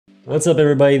What's up,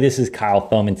 everybody? This is Kyle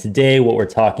Thum, and today what we're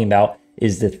talking about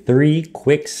is the 3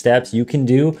 quick steps you can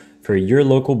do for your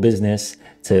local business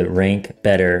to rank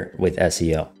better with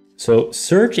SEO. So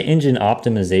search engine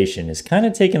optimization is kind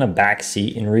of taken a back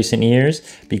seat in recent years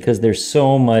because there's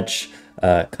so much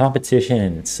competition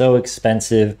and it's so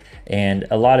expensive, and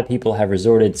a lot of people have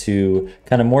resorted to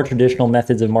kind of more traditional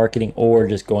methods of marketing or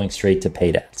just going straight to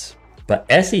paid ads. But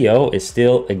SEO is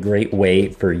still a great way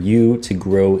for you to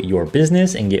grow your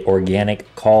business and get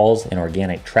organic calls and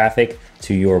organic traffic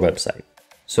to your website.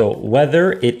 So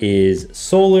whether it is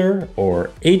solar or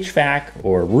HVAC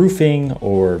or roofing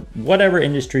or whatever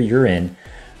industry you're in,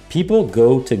 people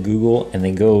go to Google and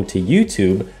they go to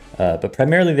YouTube, but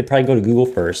primarily they probably go to Google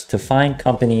first to find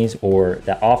companies or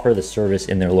that offer the service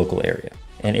in their local area.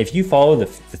 And if you follow the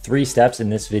 3 steps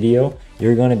in this video,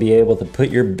 you're going to be able to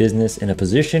put your business in a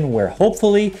position where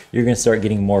hopefully you're going to start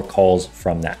getting more calls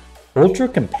from that. Ultra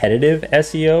competitive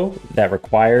SEO that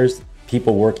requires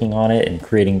people working on it and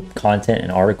creating content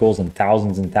and articles and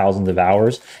thousands of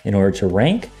hours in order to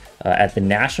rank at the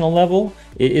national level,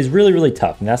 it is really, really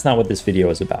tough. And that's not what this video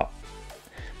is about.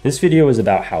 This video is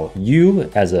about how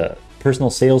you, as a personal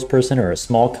salesperson or a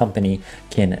small company,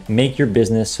 can make your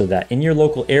business so that in your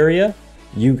local area,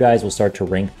 you guys will start to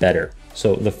rank better.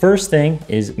 So the first thing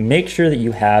is make sure that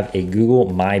you have a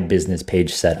Google My Business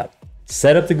page set up.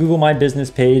 Set up the Google My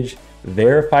Business page,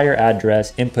 verify your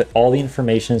address, input all the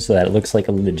information so that it looks like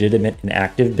a legitimate and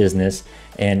active business.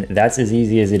 And that's as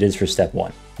easy as it is for step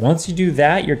 1. Once you do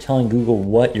that, you're telling Google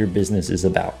what your business is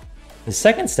about. The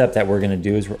second step that we're going to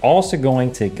do is we're also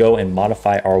going to go and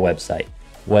modify our website.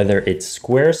 Whether it's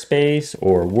Squarespace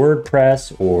or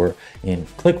WordPress or in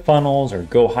ClickFunnels or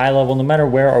Go High Level, no matter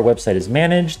where our website is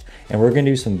managed. And we're going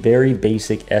to do some very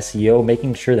basic SEO,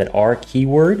 making sure that our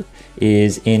keyword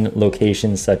is in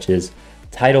locations such as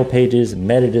title pages,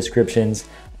 meta descriptions,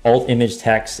 alt image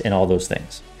text, and all those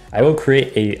things. I will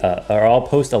create or I'll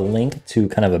post a link to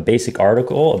kind of a basic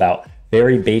article about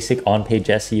very basic on-page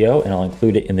SEO, and I'll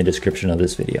include it in the description of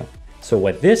this video. So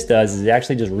what this does is it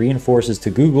actually just reinforces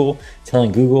to Google,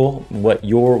 telling Google what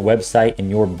your website and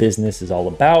your business is all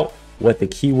about, what the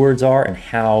keywords are, and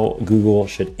how Google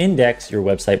should index your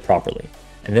website properly.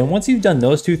 And then once you've done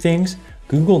those 2 things,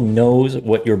 Google knows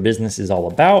what your business is all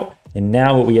about. And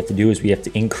now what we have to do is we have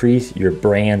to increase your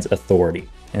brand's authority.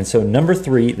 And so number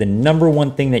 3, the number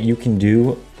 1 thing that you can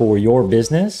do for your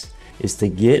business is to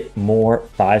get more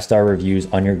 5-star reviews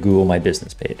on your Google My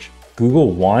Business page.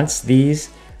 Google wants these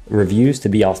reviews to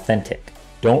be authentic.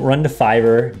 Don't run to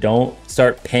Fiverr. Don't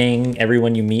start paying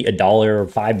everyone you meet $1 or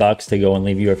 $5 to go and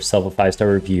leave yourself a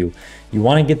 5-star review. You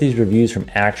want to get these reviews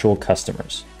from actual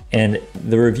customers. And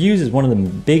the reviews is one of the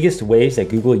biggest ways that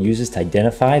Google uses to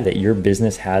identify that your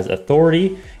business has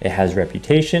authority, it has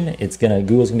reputation.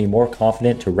 Google's gonna be more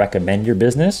confident to recommend your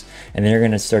business, and then you're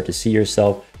gonna start to see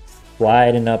yourself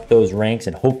sliding up those ranks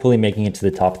and hopefully making it to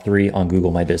the top 3 on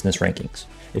Google My Business rankings.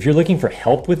 If you're looking for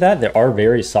help with that, there are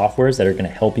various softwares that are going to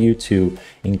help you to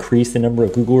increase the number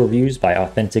of Google reviews by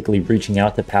authentically reaching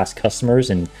out to past customers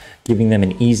and giving them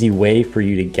an easy way for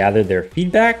you to gather their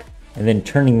feedback and then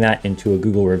turning that into a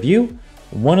Google review.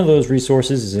 One of those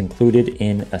resources is included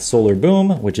in a Solar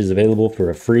Boom, which is available for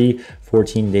a free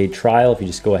 14-day trial if you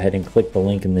just go ahead and click the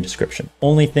link in the description.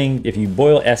 Only thing, if you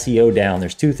boil SEO down,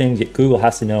 there's 2 things. Google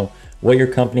has to know what your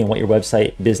company and what your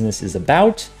website business is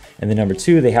about. And then number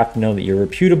 2, they have to know that you're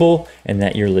reputable and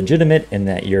that you're legitimate and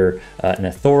that you're an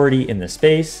authority in the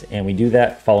space. And we do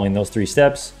that following those 3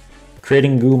 steps.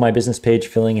 Creating a Google My Business page,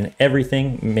 filling in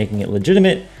everything, making it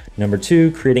legitimate. Number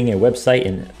 2, creating a website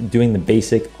and doing the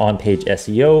basic on-page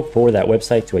SEO for that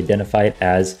website to identify it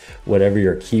as whatever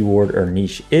your keyword or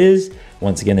niche is.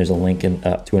 Once again, there's a link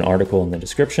to an article in the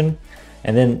description.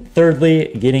 And then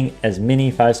thirdly, getting as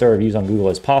many 5-star reviews on Google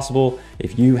as possible.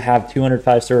 If you have 200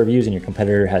 5-star reviews and your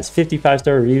competitor has 50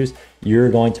 5-star reviews, you're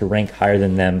going to rank higher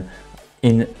than them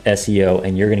in SEO,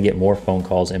 and you're going to get more phone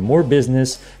calls and more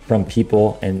business from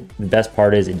people. And the best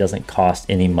part is it doesn't cost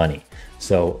any money.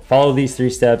 So follow these 3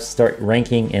 steps, start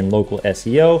ranking in local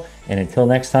SEO. And until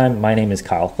next time, my name is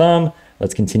Kyle Thum.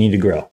 Let's continue to grow.